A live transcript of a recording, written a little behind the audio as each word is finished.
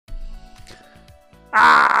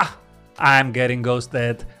I'm getting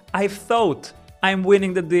ghosted. I thought I'm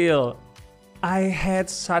winning the deal. I had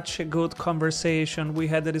such a good conversation. We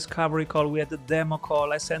had the discovery call, we had the demo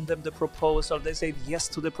call. I sent them the proposal. They said yes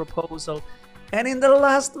to the proposal. And in the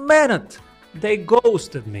last minute, they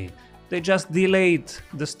ghosted me. They just delayed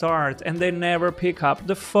the start and they never pick up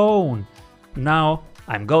the phone. Now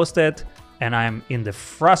I'm ghosted and I'm in the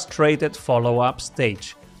frustrated follow-up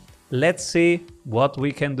stage. Let's see what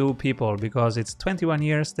we can do, people, because it's 21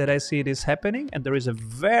 years that I see this happening and there is a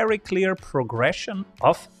very clear progression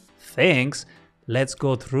of things. Let's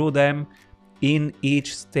go through them in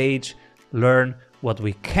each stage, learn what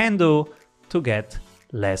we can do to get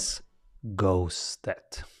less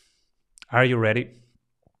ghosted. Are you ready?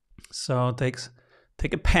 So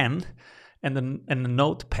take a pen and a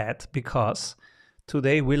notepad, because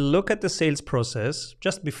today we'll look at the sales process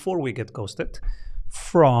just before we get ghosted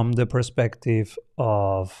from the perspective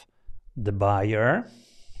of the buyer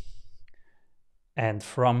and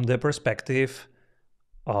from the perspective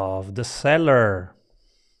of the seller.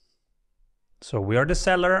 So we are the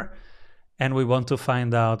seller and we want to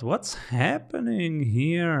find out what's happening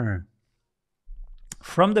here.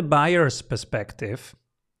 From the buyer's perspective,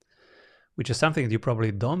 which is something that you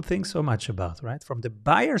probably don't think so much about, right? From the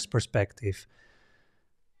buyer's perspective,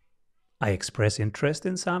 I express interest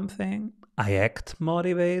in something, I act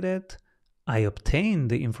motivated, I obtain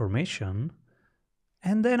the information,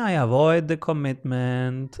 and then I avoid the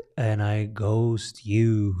commitment and I ghost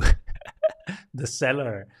you, the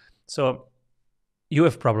seller. So you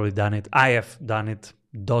have probably done it. I have done it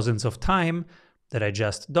dozens of times, that I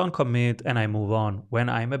just don't commit and I move on when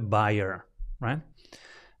I'm a buyer, right?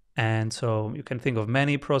 And so you can think of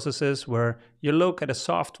many processes where you look at a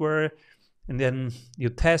software and then you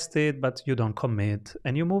test it, but you don't commit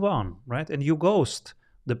and you move on, right? And you ghost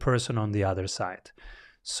the person on the other side.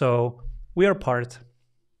 So we are part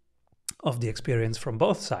of the experience from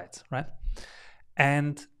both sides, right?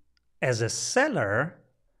 And as a seller,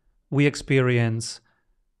 we experience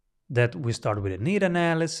that we start with a need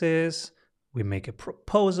analysis, we make a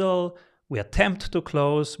proposal, we attempt to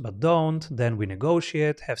close but don't, then we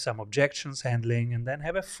negotiate, have some objections handling, and then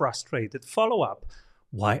have a frustrated follow-up.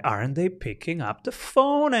 Why aren't they picking up the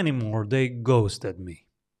phone anymore? They ghosted me.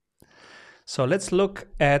 So let's look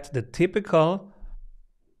at the typical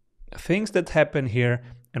things that happen here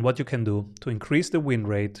and what you can do to increase the win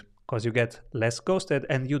rate, because you get less ghosted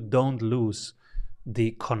and you don't lose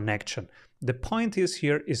the connection. The point is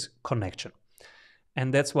here is connection.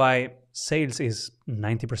 And that's why sales is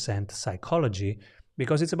 90% psychology,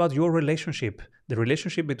 because it's about your relationship, the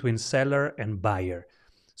relationship between seller and buyer.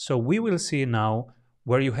 So we will see now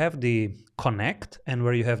where you have the connect and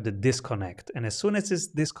where you have the disconnect. And as soon as it's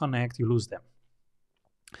disconnect, you lose them.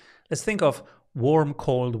 Let's think of warm,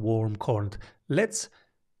 cold, warm, cold. Let's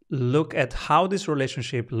look at how this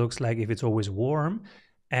relationship looks like if it's always warm,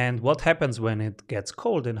 and what happens when it gets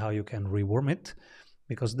cold and how you can rewarm it,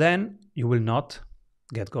 because then you will not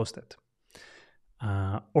get ghosted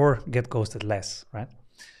or get ghosted less, right?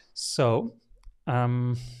 So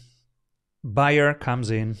buyer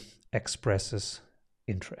comes in, expresses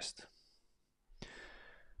interest.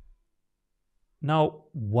 Now,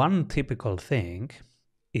 one typical thing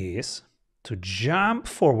is to jump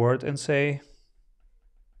forward and say,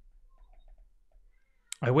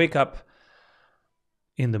 I wake up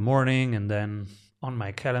in the morning and then on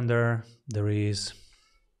my calendar there is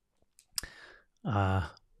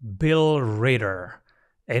Bill Rader,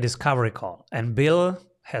 a discovery call. And Bill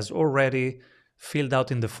has already filled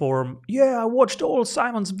out in the form, yeah, I watched all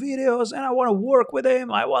Simon's videos and I want to work with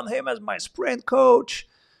him. I want him as my sprint coach.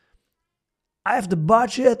 I have the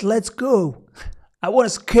budget, let's go. I want to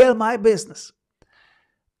scale my business.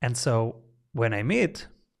 And so when I meet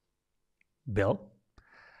Bill,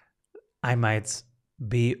 I might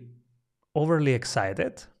be overly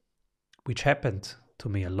excited, which happened to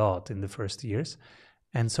me a lot in the first years.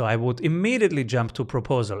 And so I would immediately jump to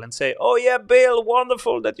proposal and say, oh yeah, Bill,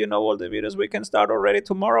 wonderful that you know all the videos. We can start already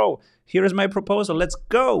tomorrow. Here is my proposal. Let's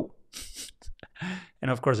go.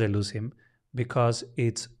 And of course I lose him because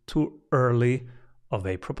it's too early of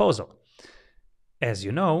a proposal. As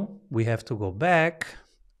you know, we have to go back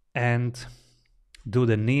and do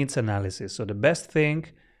the needs analysis. So the best thing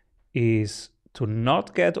is to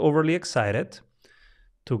not get overly excited,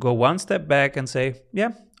 to go one step back and say, yeah,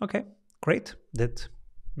 okay, great that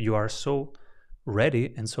you are so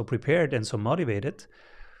ready and so prepared and so motivated.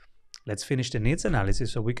 Let's finish the needs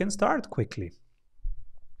analysis so we can start quickly.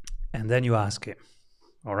 And then you ask him,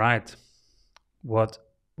 all right,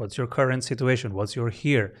 what's your current situation? What's your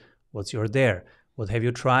here? What's your there? What have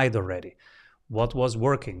you tried already? what was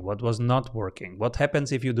working, what was not working, what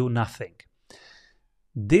happens if you do nothing.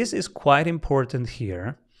 This is quite important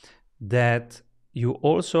here, that you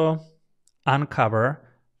also uncover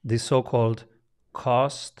the so-called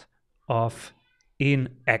cost of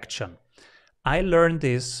inaction. I learned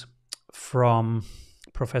this from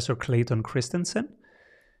Professor Clayton Christensen.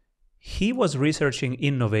 He was researching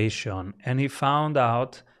innovation, and he found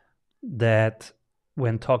out that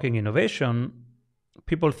when talking innovation,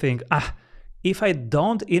 people think, if I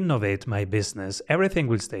don't innovate my business, everything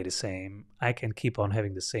will stay the same. I can keep on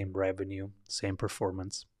having the same revenue, same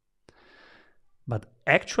performance. But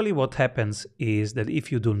actually what happens is that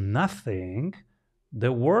if you do nothing,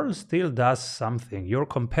 the world still does something. Your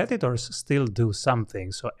competitors still do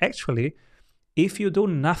something. So actually, if you do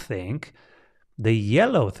nothing, the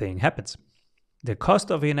yellow thing happens. The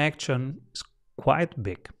cost of inaction is quite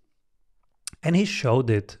big. And he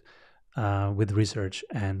showed it with research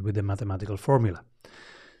and with the mathematical formula.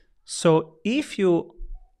 So if you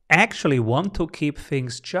actually want to keep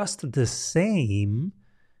things just the same,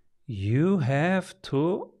 you have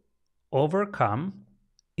to overcome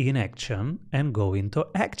inaction and go into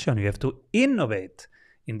action. You have to innovate.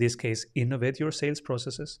 In this case, innovate your sales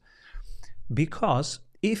processes. Because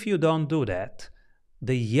if you don't do that,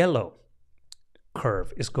 the yellow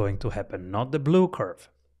curve is going to happen, not the blue curve.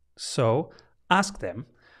 So ask them,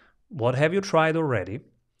 what have you tried already?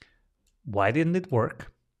 Why didn't it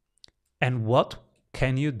work? And what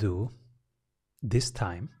can you do this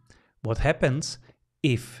time? What happens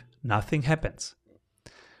if nothing happens?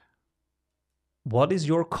 What is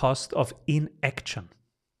your cost of inaction?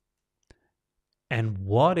 And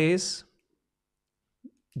what is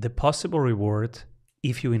the possible reward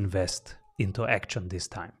if you invest into action this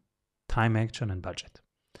time? Time, action, and budget.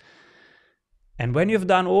 And when you've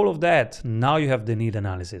done all of that, now you have the need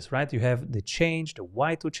analysis, right? You have the change, the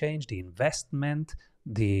why to change, the investment,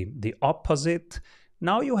 the opposite.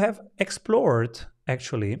 Now you have explored,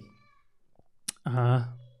 actually,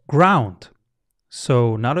 ground.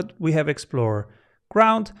 So now that we have explored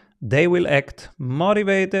ground, they will act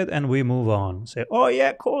motivated and we move on. Say, oh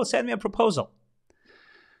yeah, cool, send me a proposal.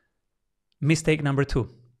 Mistake number 2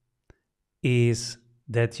 is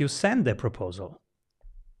that you send the proposal.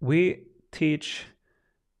 We teach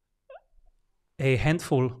a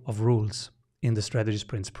handful of rules in the Strategy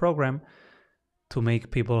Sprints program to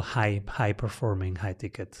make people high-performing,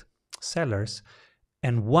 high-ticket sellers.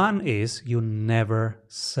 And one is you never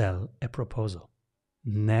sell a proposal.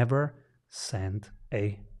 Never send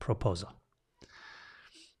a proposal.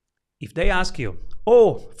 If they ask you,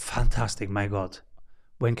 oh, fantastic, my God,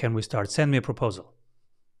 when can we start? Send me a proposal.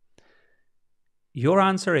 Your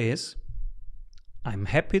answer is, I'm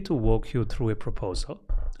happy to walk you through a proposal.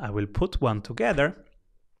 I will put one together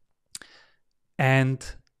and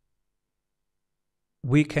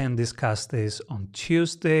we can discuss this on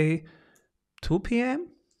Tuesday, 2 p.m.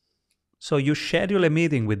 So you schedule a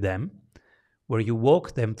meeting with them where you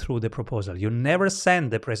walk them through the proposal. You never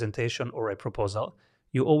send the presentation or a proposal.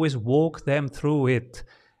 You always walk them through it.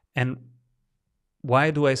 And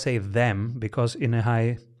why do I say them? Because in a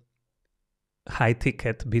high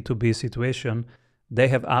ticket B2B situation, they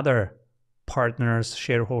have other partners,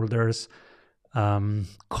 shareholders,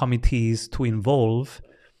 committees to involve.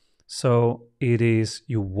 So it is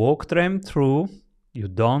you walk them through, you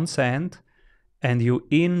don't send, and you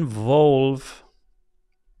involve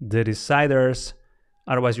the deciders,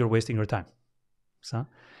 otherwise you're wasting your time.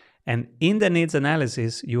 And in the needs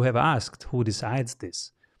analysis, you have asked who decides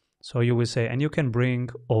this. So you will say, and you can bring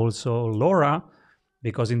also Laura,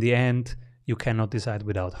 because in the end, you cannot decide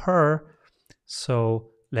without her.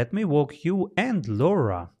 So let me walk you and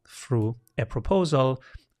Laura through a proposal.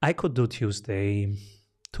 I could do Tuesday,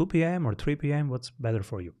 2 p.m. or 3 p.m. What's better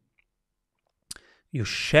for you? You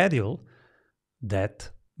schedule that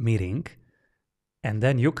meeting and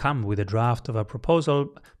then you come with a draft of a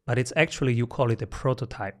proposal, but it's actually, you call it a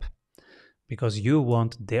prototype because you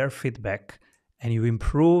want their feedback and you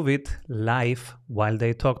improve it live while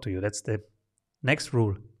they talk to you. That's the next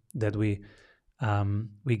rule that we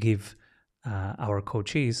give our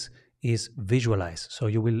coaches is visualize. So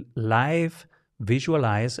you will live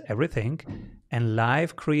visualize everything and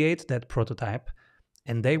live create that prototype,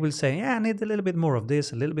 and they will say, yeah, I need a little bit more of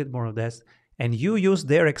this, a little bit more of this, and you use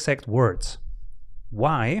their exact words.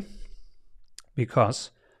 Why?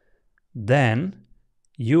 Because then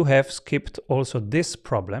you have skipped also this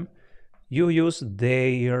problem. You use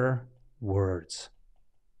their words.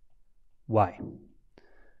 Why?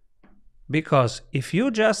 Because if you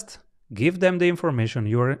just give them the information,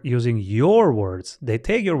 you're using your words, they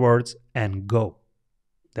take your words and go.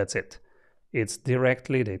 That's it. It's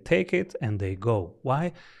directly, they take it and they go.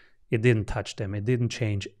 Why? It didn't touch them. It didn't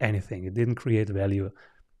change anything. It didn't create value.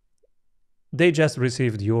 They just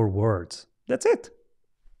received your words. That's it.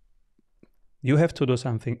 You have to do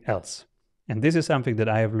something else. And this is something that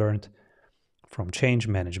I have learned from change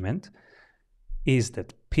management, is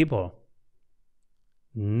that people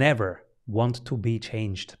never want to be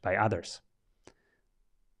changed by others,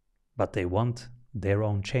 but they want their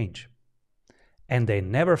own change. And they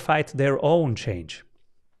never fight their own change.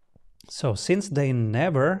 So since they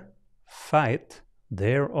never fight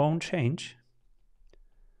their own change,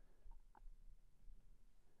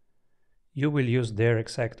 you will use their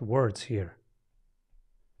exact words here.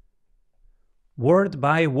 Word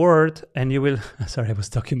by word, and you will, sorry, I was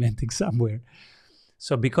documenting somewhere.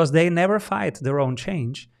 So because they never fight their own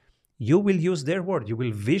change, you will use their word. You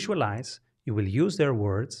will visualize, you will use their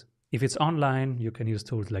words. If it's online, you can use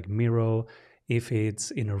tools like Miro. If it's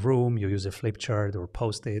in a room, you use a flip chart or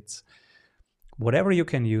Post-its. Whatever you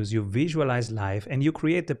can use, you visualize live and you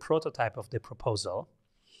create the prototype of the proposal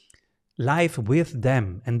live with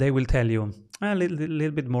them, and they will tell you a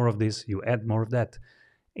little bit more of this, you add more of that.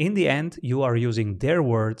 In the end, you are using their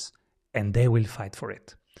words and they will fight for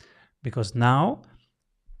it. Because now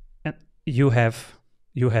you have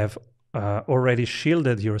already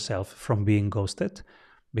shielded yourself from being ghosted,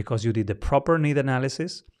 because you did the proper need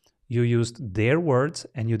analysis, you used their words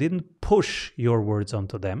and you didn't push your words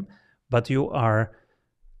onto them, but you are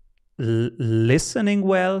listening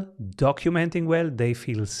well, documenting well. They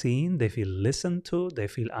feel seen, they feel listened to, they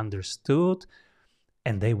feel understood,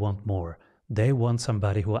 and they want more. They want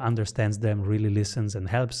somebody who understands them, really listens and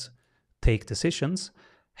helps take decisions,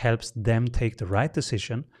 helps them take the right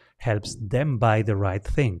decision, helps them buy the right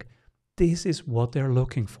thing. This is what they're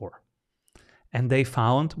looking for. And they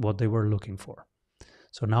found what they were looking for.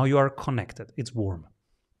 So now you are connected. It's warm.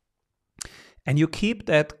 And you keep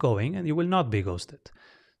that going and you will not be ghosted.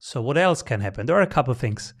 So what else can happen? There are a couple of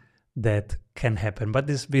things that can happen, but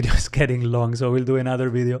this video is getting long, so we'll do another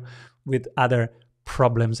video with other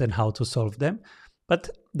problems and how to solve them. But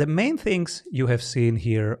the main things you have seen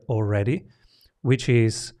here already, which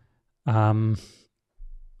is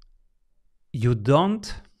you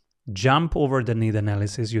don't jump over the need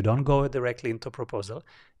analysis, you don't go directly into proposal.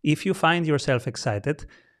 If you find yourself excited,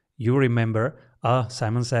 you remember,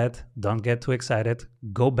 Simon said, don't get too excited,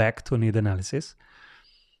 go back to need analysis.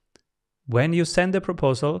 When you send the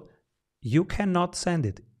proposal, you cannot send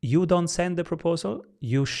it. You don't send the proposal,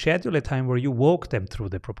 you schedule a time where you walk them through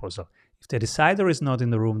the proposal. If the decider is not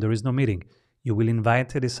in the room, there is no meeting. You will invite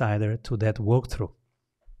the decider to that walkthrough.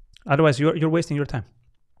 Otherwise, you're wasting your time.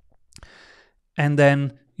 And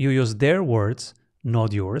then you use their words,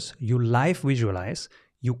 not yours. You live visualize,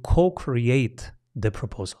 you co-create the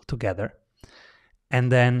proposal together.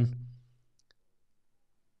 And then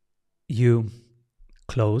you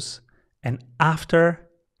close. And after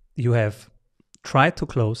you have tried to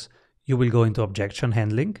close, you will go into objection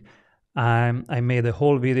handling. I made a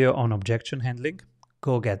whole video on objection handling.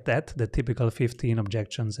 Go get that, the typical 15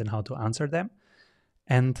 objections and how to answer them.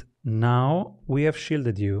 And now we have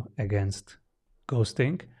shielded you against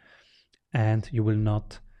ghosting, and you will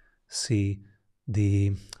not see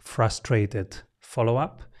the frustrated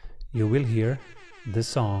follow-up. You will hear the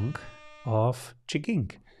song of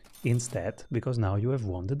Chiging instead, because now you have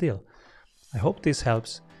won the deal. I hope this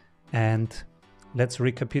helps, and let's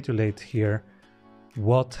recapitulate here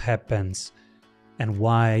what happens and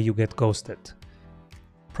why you get ghosted.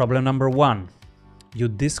 Problem number one, you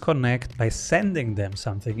disconnect by sending them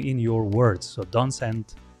something in your words, so don't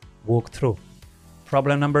send walkthrough.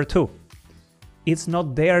 Problem number two, it's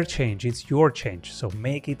not their change, it's your change, so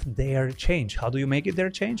make it their change. How do you make it their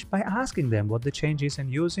change? By asking them what the change is and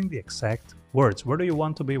using the exact words. Where do you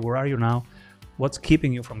want to be? Where are you now? What's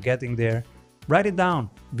keeping you from getting there? Write it down,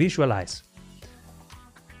 visualize.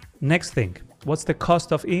 Next thing, what's the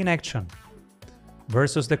cost of inaction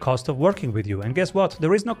versus the cost of working with you? And guess what?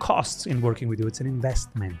 There is no costs in working with you, it's an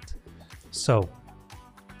investment. So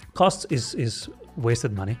cost is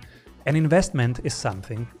wasted money. An investment is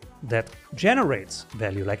something that generates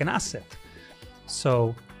value, like an asset.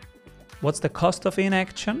 So what's the cost of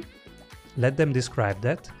inaction? Let them describe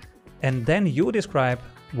that. And then you describe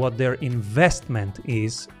what their investment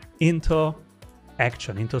is into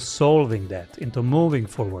action, into solving that, into moving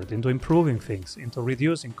forward, into improving things, into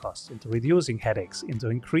reducing costs, into reducing headaches, into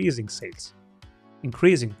increasing sales,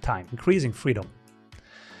 increasing time, increasing freedom.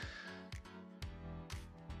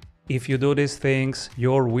 If you do these things,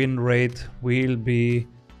 your win rate will be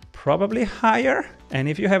probably higher. And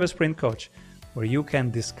if you have a sprint coach where you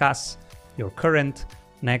can discuss your current,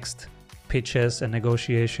 next, pitches and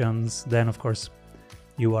negotiations, then of course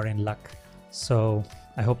you are in luck. So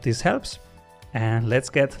I hope this helps, and let's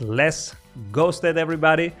get less ghosted,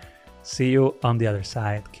 everybody. See you on the other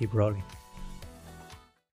side. Keep rolling.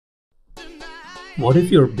 What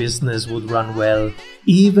if your business would run well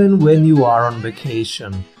even when you are on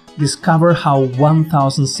vacation? Discover how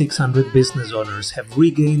 1,600 business owners have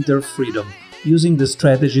regained their freedom using the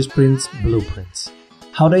Strategy Sprints blueprints.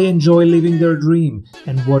 How they enjoy living their dream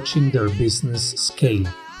and watching their business scale.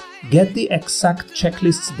 Get the exact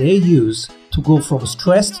checklists they use to go from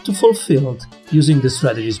stressed to fulfilled using the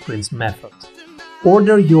Strategy Sprints method.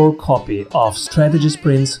 Order your copy of Strategy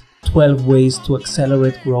Sprints 12 Ways to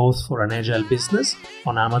Accelerate Growth for an Agile Business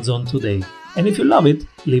on Amazon today. And if you love it,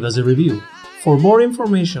 leave us a review. For more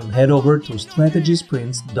information, head over to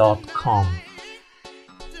strategysprints.com.